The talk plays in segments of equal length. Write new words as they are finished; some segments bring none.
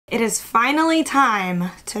It is finally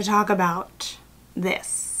time to talk about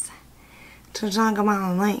this. To talk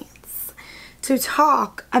about lengths. To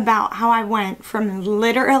talk about how I went from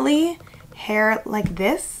literally hair like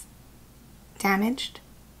this, damaged,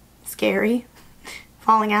 scary,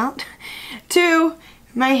 falling out, to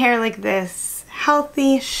my hair like this,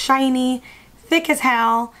 healthy, shiny, thick as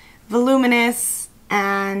hell, voluminous,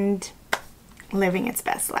 and living its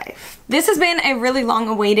best life. This has been a really long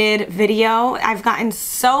awaited video. I've gotten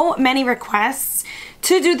so many requests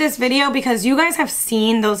to do this video because you guys have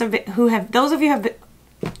seen, those of you who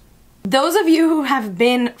have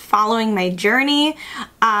been following my journey,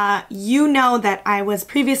 you know that I was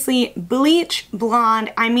previously bleach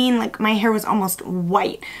blonde. I mean, like, my hair was almost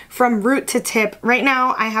white from root to tip. Right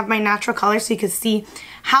now I have my natural color so you can see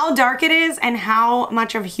how dark it is and how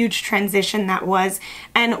much of a huge transition that was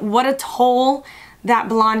and what a toll that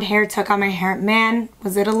blonde hair took on my hair. Man,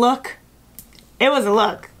 was it a look? It was a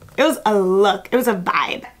look. It was a look. It was a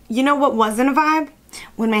vibe. You know what wasn't a vibe?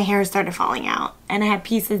 When my hair started falling out and I had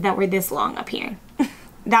pieces that were this long up here.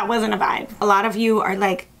 That wasn't a vibe. A lot of you are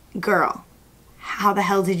like, girl, how the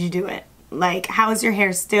hell did you do it? Like, how is your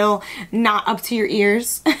hair still not up to your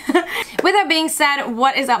ears? With that being said,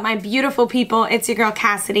 what is up, my beautiful people? It's your girl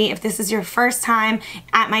Cassidy. If this is your first time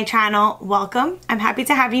at my channel, welcome. I'm happy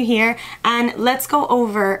to have you here, and let's go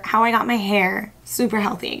over how I got my hair super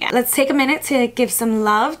healthy again. Let's take a minute to give some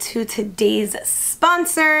love to today's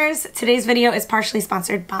sponsors. Today's video is partially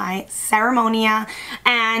sponsored by Ceremonia,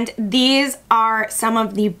 and these are some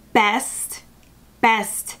of the best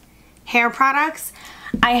hair products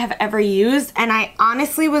I have ever used, and I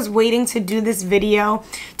honestly was waiting to do this video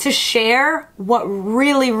to share what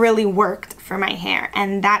really worked for my hair,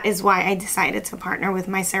 and that is why I decided to partner with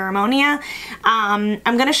my Ceremonia. I'm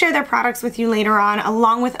gonna share their products with you later on,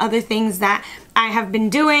 along with other things that I have been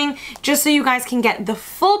doing, just so you guys can get the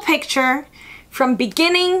full picture from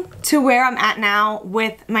beginning to where I'm at now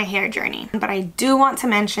with my hair journey. But I do want to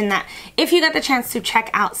mention that if you get the chance to check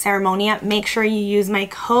out Ceremonia, make sure you use my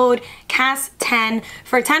code CAS10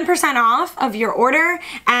 for 10% off of your order,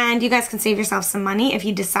 and you guys can save yourself some money if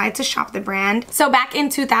you decide to shop the brand. So back in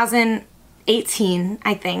 2018,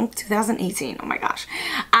 I think, 2018, oh my gosh,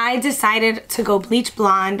 I decided to go bleach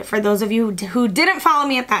blonde. For those of you who didn't follow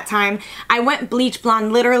me at that time, I went bleach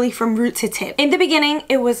blonde literally from root to tip. In the beginning,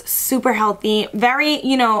 it was super healthy, very,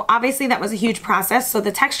 you know, obviously that was a huge process, so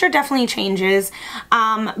the texture definitely changes,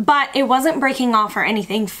 but it wasn't breaking off or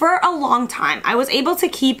anything for a long time. I was able to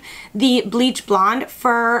keep the bleach blonde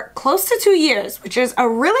for close to 2 years, which is a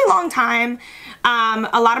really long time.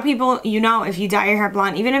 A lot of people, you know, if you dye your hair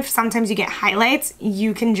blonde, even if sometimes you get highlights,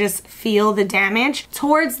 you can just feel the damage.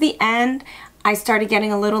 Towards the end, I started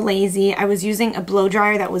getting a little lazy. I was using a blow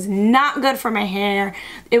dryer that was not good for my hair.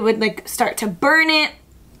 It would like start to burn it.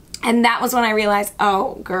 And that was when I realized,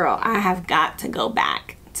 oh girl, I have got to go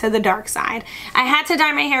back to the dark side. I had to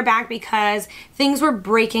dye my hair back because things were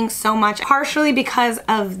breaking so much, partially because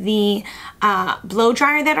of the blow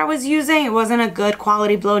dryer that I was using. It wasn't a good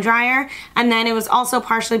quality blow dryer, and then it was also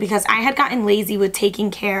partially because I had gotten lazy with taking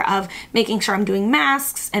care of making sure I'm doing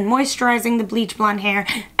masks and moisturizing the bleach blonde hair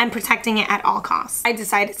and protecting it at all costs. I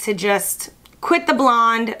decided to just quit the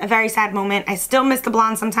blonde. A very sad moment. I still miss the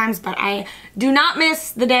blonde sometimes, but I do not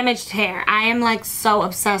miss the damaged hair. I am like so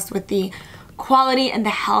obsessed with the quality and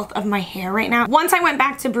the health of my hair right now. Once I went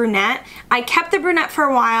back to brunette, I kept the brunette for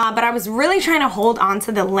a while, but I was really trying to hold on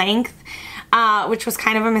to the length, which was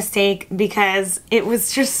kind of a mistake because it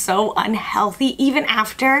was just so unhealthy. Even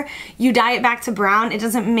after you dye it back to brown, it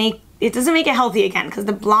doesn't make it healthy again because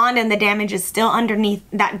the blonde and the damage is still underneath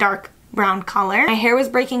that dark brown color. My hair was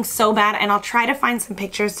breaking so bad, and I'll try to find some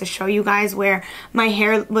pictures to show you guys where my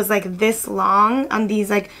hair was like this long on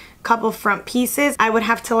these like couple front pieces. I would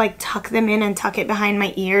have to like tuck them in and tuck it behind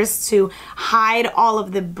my ears to hide all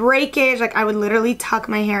of the breakage. Like I would literally tuck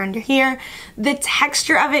my hair under here. The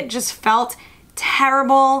texture of it just felt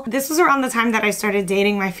terrible. This was around the time that I started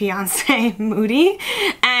dating my fiance, Moody,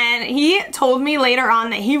 and he told me later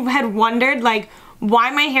on that he had wondered like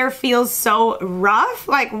why my hair feels so rough,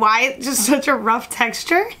 like why it's just such a rough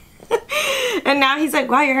texture. And now he's like,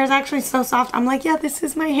 wow, your hair is actually so soft. I'm like, yeah, this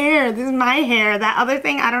is my hair. This is my hair. That other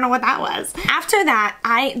thing, I don't know what that was. After that,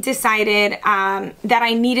 I decided that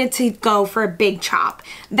I needed to go for a big chop.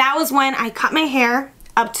 That was when I cut my hair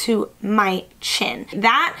up to my chin.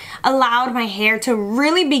 That allowed my hair to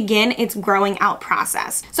really begin its growing out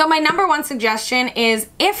process. So my #1 suggestion is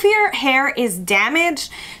if your hair is damaged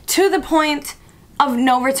to the point of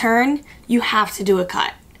no return, you have to do a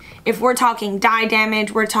cut. If we're talking dye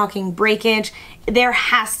damage, we're talking breakage, there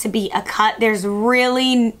has to be a cut. There's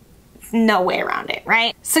really no way around it,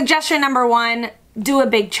 right? Suggestion number one, do a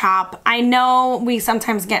big chop. I know we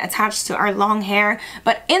sometimes get attached to our long hair,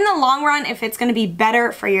 but in the long run, if it's gonna be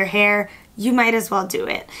better for your hair, you might as well do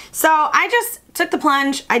it. So I just took the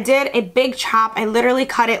plunge. I did a big chop. I literally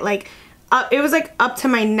cut it like, it was like up to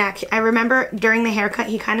my neck. I remember during the haircut,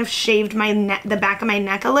 he kind of shaved my neck, the back of my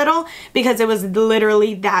neck a little, because it was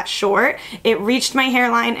literally that short. It reached my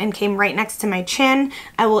hairline and came right next to my chin.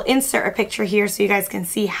 I will insert a picture here so you guys can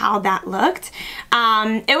see how that looked.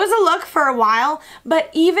 It was a look for a while, but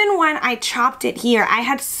even when I chopped it here, I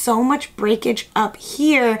had so much breakage up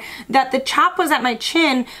here that the chop was at my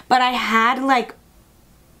chin, but I had like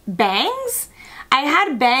bangs. I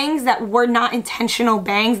had bangs that were not intentional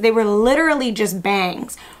bangs. They were literally just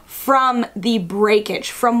bangs from the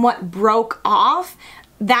breakage, from what broke off,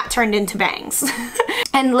 that turned into bangs.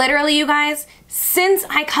 And literally, you guys, since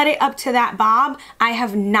I cut it up to that bob, I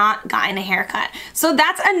have not gotten a haircut. So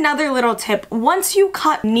that's another little tip. Once you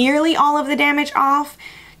cut nearly all of the damage off,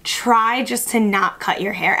 try just to not cut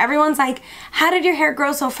your hair. Everyone's like, how did your hair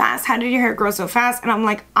grow so fast? How did your hair grow so fast? And I'm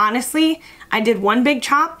like, honestly, I did one big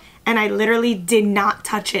chop and I literally did not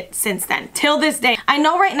touch it since then, till this day. I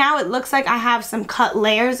know right now it looks like I have some cut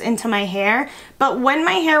layers into my hair, but when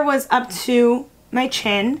my hair was up to my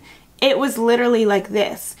chin, it was literally like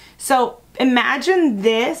this. So imagine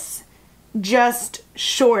this, just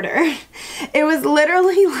shorter. It was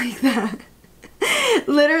literally like that.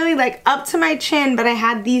 Literally like up to my chin, but I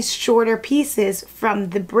had these shorter pieces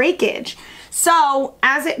from the breakage. So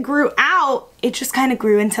as it grew out, it just kind of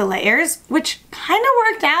grew into layers, which kind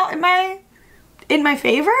of worked out in my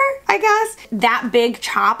favor, I guess. That big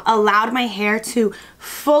chop allowed my hair to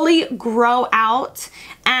fully grow out,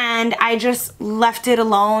 and I just left it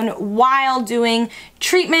alone while doing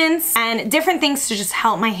treatments and different things to just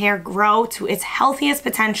help my hair grow to its healthiest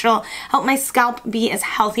potential, help my scalp be as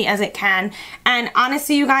healthy as it can. And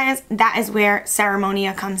honestly, you guys, that is where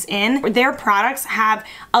Ceremonia comes in. Their products have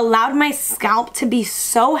allowed my scalp to be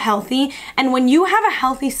so healthy, and when you have a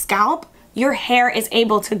healthy scalp, your hair is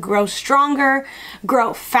able to grow stronger,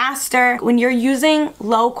 grow faster. When you're using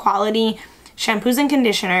low quality shampoos and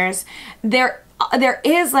conditioners, there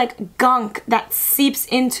is like gunk that seeps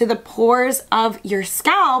into the pores of your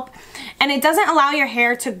scalp, and it doesn't allow your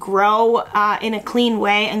hair to grow in a clean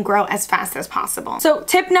way and grow as fast as possible. So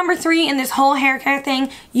tip number 3 in this whole hair care thing,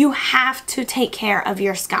 you have to take care of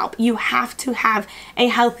your scalp. You have to have a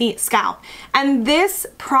healthy scalp. And this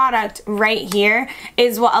product right here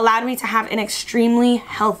is what allowed me to have an extremely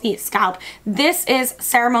healthy scalp. This is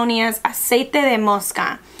Ceremonia's Aceite de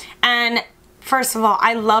Mosca. And first of all,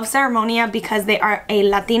 I love Ceremonia because they are a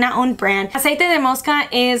Latina-owned brand. Aceite de Mosca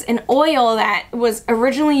is an oil that was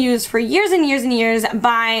originally used for years and years and years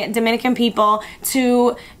by Dominican people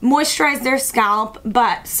to moisturize their scalp,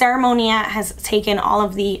 but Ceremonia has taken all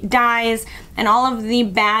of the dyes and all of the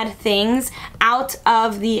bad things out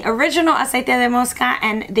of the original Aceite de Mosca,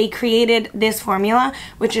 and they created this formula,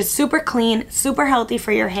 which is super clean, super healthy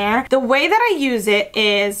for your hair. The way that I use it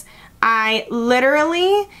is I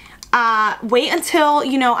literally wait until,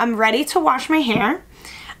 you know, I'm ready to wash my hair.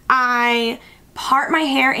 I part my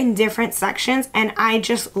hair in different sections and I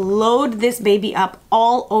just load this baby up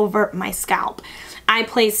all over my scalp. I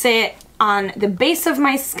place it on the base of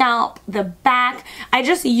my scalp, the back. I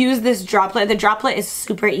just use this droplet. The droplet is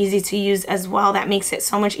super easy to use as well. That makes it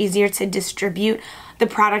so much easier to distribute the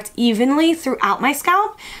product evenly throughout my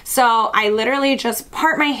scalp. So I literally just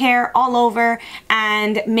part my hair all over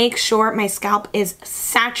and make sure my scalp is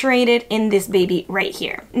saturated in this baby right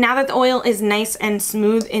here. Now that the oil is nice and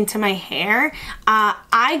smooth into my hair,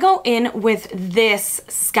 I go in with this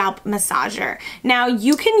scalp massager. Now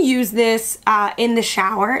you can use this in the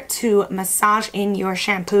shower to massage in your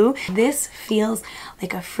shampoo. This feels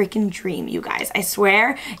like a freaking dream, you guys. I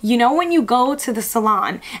swear. You know when you go to the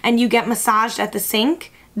salon and you get massaged at the sink?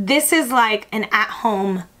 This is like an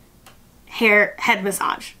at-home head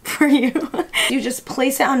massage for you. You just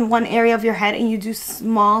place it on one area of your head and you do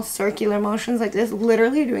small circular motions like this.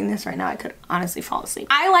 Literally doing this right now, I could honestly fall asleep.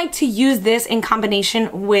 I like to use this in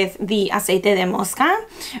combination with the Aceite de Mosca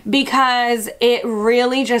because it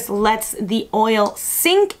really just lets the oil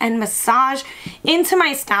sink and massage into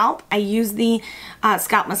my scalp. I use the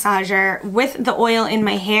scalp massager with the oil in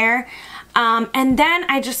my hair. And then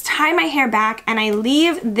I just tie my hair back and I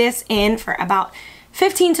leave this in for about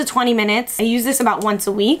 15 to 20 minutes. I use this about once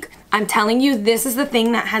a week. I'm telling you, this is the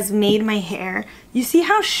thing that has made my hair. You see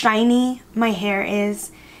how shiny my hair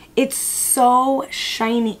is? It's so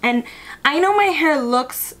shiny. And I know my hair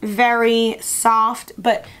looks very soft,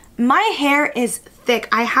 but my hair is thick.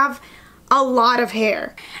 I have a lot of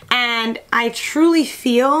hair. And I truly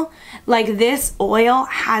feel like this oil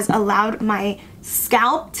has allowed my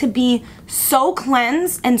scalp to be so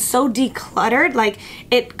cleansed and so decluttered. Like,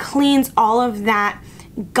 it cleans all of that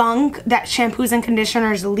gunk that shampoos and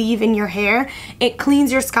conditioners leave in your hair. It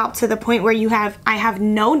cleans your scalp to the point where I have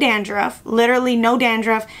no dandruff, literally no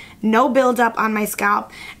dandruff, no buildup on my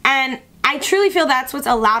scalp. And I truly feel that's what's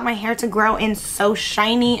allowed my hair to grow in so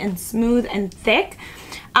shiny and smooth and thick.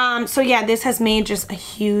 So yeah, this has made just a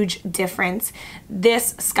huge difference.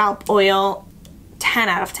 This scalp oil, 10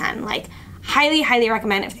 out of 10. Like, highly, highly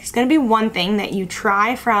recommend. If there's gonna be one thing that you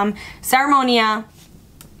try from Ceremonia,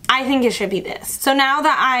 I think it should be this. So now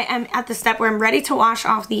that I am at the step where I'm ready to wash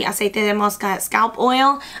off the Aceite de Mosca scalp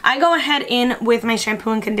oil, I go ahead in with my shampoo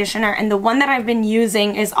and conditioner, and the one that I've been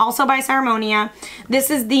using is also by Ceremonia.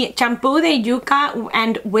 This is the Champú de Yuca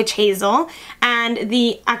and Witch Hazel, and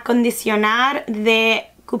the Acondicionar de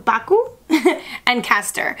Cupacu and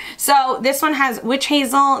Castor. So this one has witch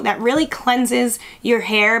hazel that really cleanses your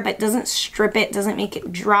hair but doesn't strip it, doesn't make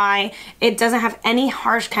it dry. It doesn't have any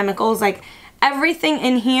harsh chemicals. Like, everything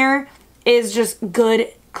in here is just good,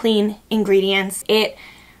 clean ingredients. It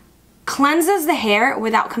cleanses the hair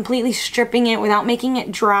without completely stripping it, without making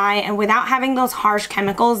it dry, and without having those harsh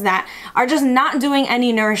chemicals that are just not doing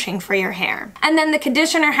any nourishing for your hair. And then the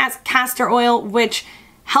conditioner has castor oil, which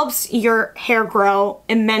helps your hair grow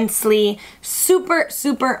immensely. Super,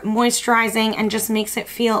 super moisturizing, and just makes it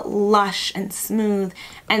feel lush and smooth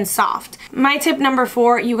and soft. My tip number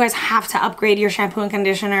 4, you guys have to upgrade your shampoo and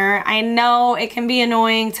conditioner. I know it can be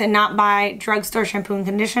annoying to not buy drugstore shampoo and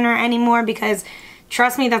conditioner anymore, because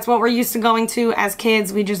trust me, that's what we're used to going to as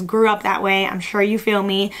kids. We just grew up that way. I'm sure you feel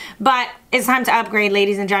me. But it's time to upgrade,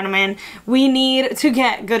 ladies and gentlemen. We need to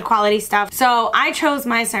get good quality stuff. So I chose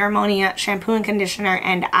my Ceremonia shampoo and conditioner,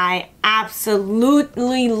 and I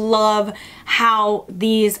absolutely love how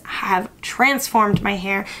these have transformed my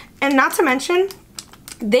hair. And not to mention,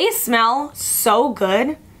 they smell so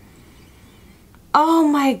good. Oh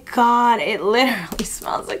my god, it literally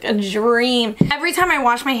smells like a dream. Every time I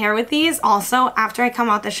wash my hair with these, also after I come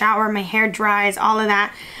out the shower, my hair dries, all of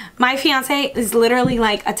that, my fiance is literally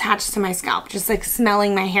like attached to my scalp, just like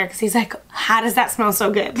smelling my hair, because he's like, how does that smell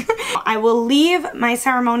so good? I will leave my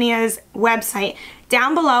Ceremonia's website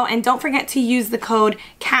down below, and don't forget to use the code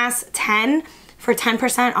CASS10 for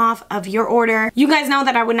 10% off of your order. You guys know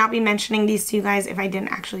that I would not be mentioning these to you guys if I didn't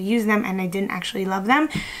actually use them and I didn't actually love them.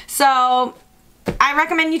 So I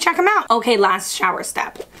recommend you check them out. Okay, last shower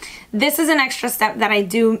step. This is an extra step that I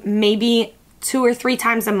do maybe 2 or 3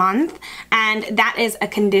 times a month, and that is a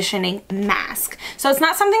conditioning mask. So it's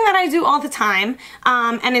not something that I do all the time,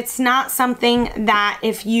 and it's not something that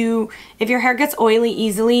if your hair gets oily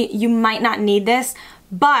easily, you might not need this.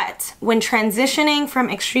 But when transitioning from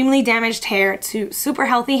extremely damaged hair to super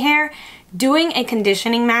healthy hair, doing a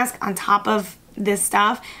conditioning mask on top of this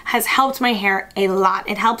stuff has helped my hair a lot.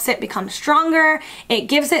 It helps it become stronger. It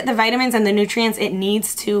gives it the vitamins and the nutrients it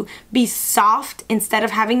needs to be soft instead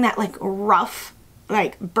of having that like rough,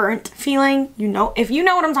 like burnt feeling. You know, if you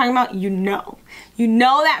know what I'm talking about, you know. You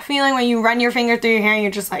know that feeling when you run your finger through your hair and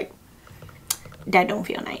you're just like, that don't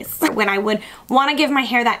feel nice. When I would want to give my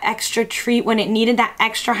hair that extra treat, when it needed that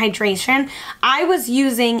extra hydration, I was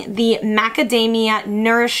using the Macadamia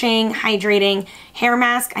Nourishing Hydrating Hair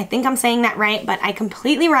Mask. I think I'm saying that right, but I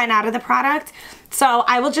completely ran out of the product. So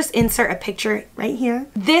I will just insert a picture right here.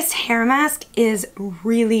 This hair mask is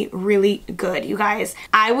really, really good, you guys.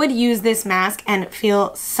 I would use this mask and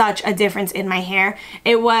feel such a difference in my hair.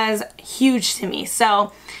 It was huge to me.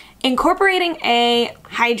 So incorporating a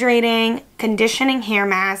hydrating, conditioning hair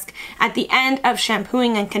mask at the end of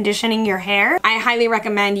shampooing and conditioning your hair, I highly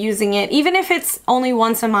recommend using it, even if it's only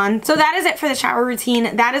once a month. So that is it for the shower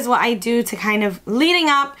routine. That is what I do to kind of leading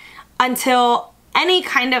up until any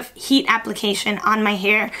kind of heat application on my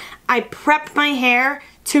hair. I prep my hair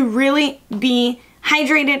to really be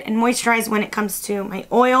hydrated and moisturized when it comes to my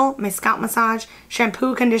oil, my scalp massage,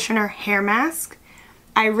 shampoo, conditioner, hair mask.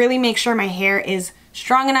 I really make sure my hair is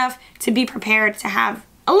strong enough to be prepared to have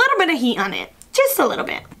a little bit of heat on it. Just a little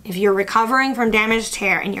bit. If you're recovering from damaged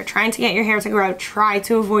hair and you're trying to get your hair to grow, try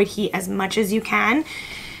to avoid heat as much as you can.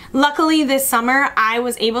 Luckily this summer I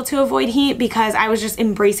was able to avoid heat because I was just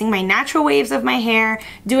embracing my natural waves of my hair,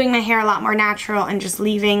 doing my hair a lot more natural, and just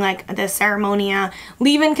leaving like the Ceremonia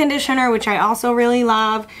leave-in conditioner, which I also really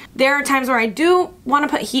love. There are times where I do want to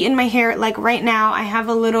put heat in my hair, like right now I have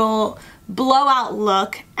a little blowout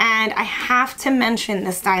look, and I have to mention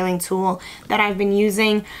the styling tool that I've been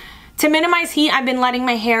using To minimize heat, I've been letting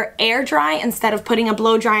my hair air dry instead of putting a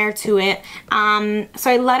blow dryer to it. So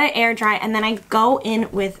I let it air dry and then I go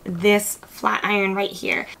in with this flat iron right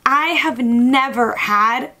here. I have never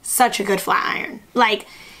had such a good flat iron. Like,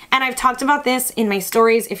 and I've talked about this in my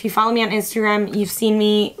stories. If you follow me on Instagram, you've seen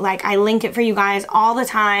me, like, I link it for you guys all the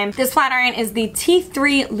time. This flat iron is the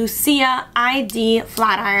T3 Lucia ID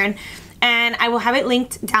flat iron, and I will have it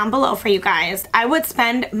linked down below for you guys. I would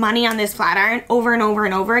spend money on this flat iron over and over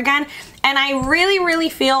and over again, and I really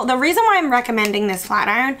feel the reason why I'm recommending this flat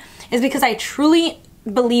iron is because I truly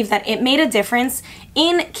believe that it made a difference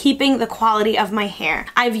in keeping the quality of my hair.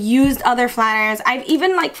 I've used other flat irons. I've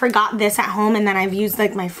even like forgot this at home, and then I've used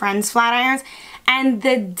like my friend's flat irons, and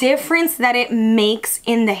the difference that it makes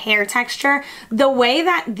in the hair texture, the way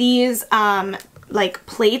that these like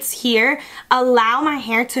plates here allow my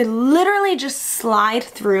hair to literally just slide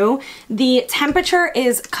through. The temperature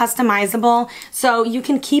is customizable, so you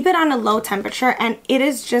can keep it on a low temperature, and it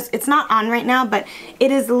is just, it's not on right now, but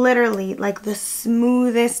it is literally like the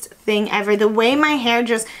smoothest thing ever. The way my hair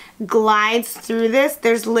just glides through this,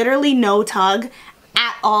 there's literally no tug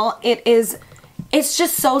at all. It's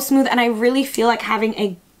just so smooth, and I really feel like having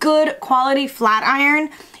a good quality flat iron,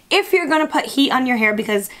 if you're gonna put heat on your hair,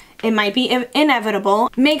 because it might be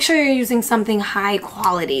inevitable, make sure you're using something high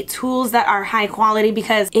quality, tools that are high quality,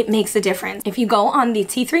 because it makes a difference. If you go on the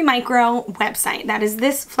T3 Micro website, that is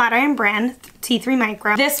this flat iron brand, T3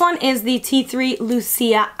 Micro. This one is the T3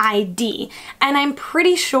 Lucia ID, and I'm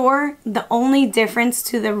pretty sure the only difference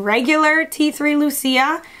to the regular T3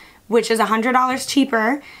 Lucia, which is $100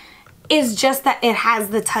 cheaper, is just that it has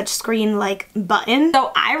the touchscreen like button.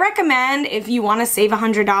 So I recommend, if you want to save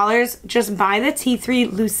 $100, just buy the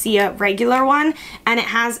T3 Lucia regular one, and it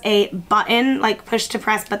has a button like push to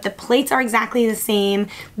press, but the plates are exactly the same.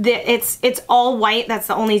 It's all white. That's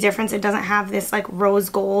the only difference. It doesn't have this like rose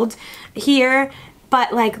gold here,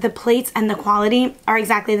 but like the plates and the quality are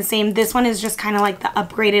exactly the same. This one is just kind of like the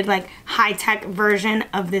upgraded, like high-tech version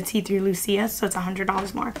of the T3 Lucia, so it's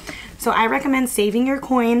 $100 more. So I recommend saving your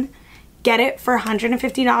coin. Get it for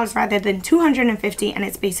 $150 rather than $250, and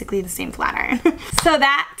it's basically the same flat iron. So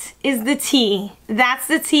that is the tea. That's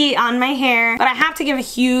the tea on my hair. But I have to give a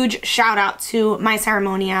huge shout out to My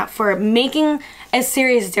Ceremonia for making a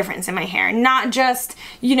serious difference in my hair. Not just,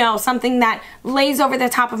 you know, something that lays over the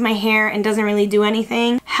top of my hair and doesn't really do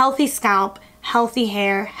anything. Healthy scalp, healthy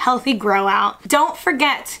hair, healthy grow out. Don't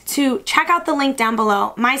forget to check out the link down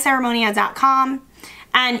below, myceremonia.com,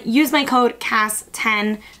 and use my code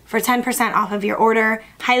CASS10 for 10% off of your order.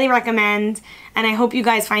 Highly recommend, and I hope you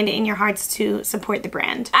guys find it in your hearts to support the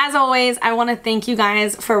brand. As always, I want to thank you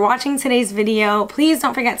guys for watching today's video. Please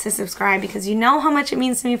don't forget to subscribe, because you know how much it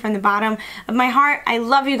means to me from the bottom of my heart. I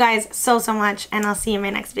love you guys so much, and I'll see you in my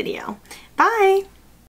next video. Bye!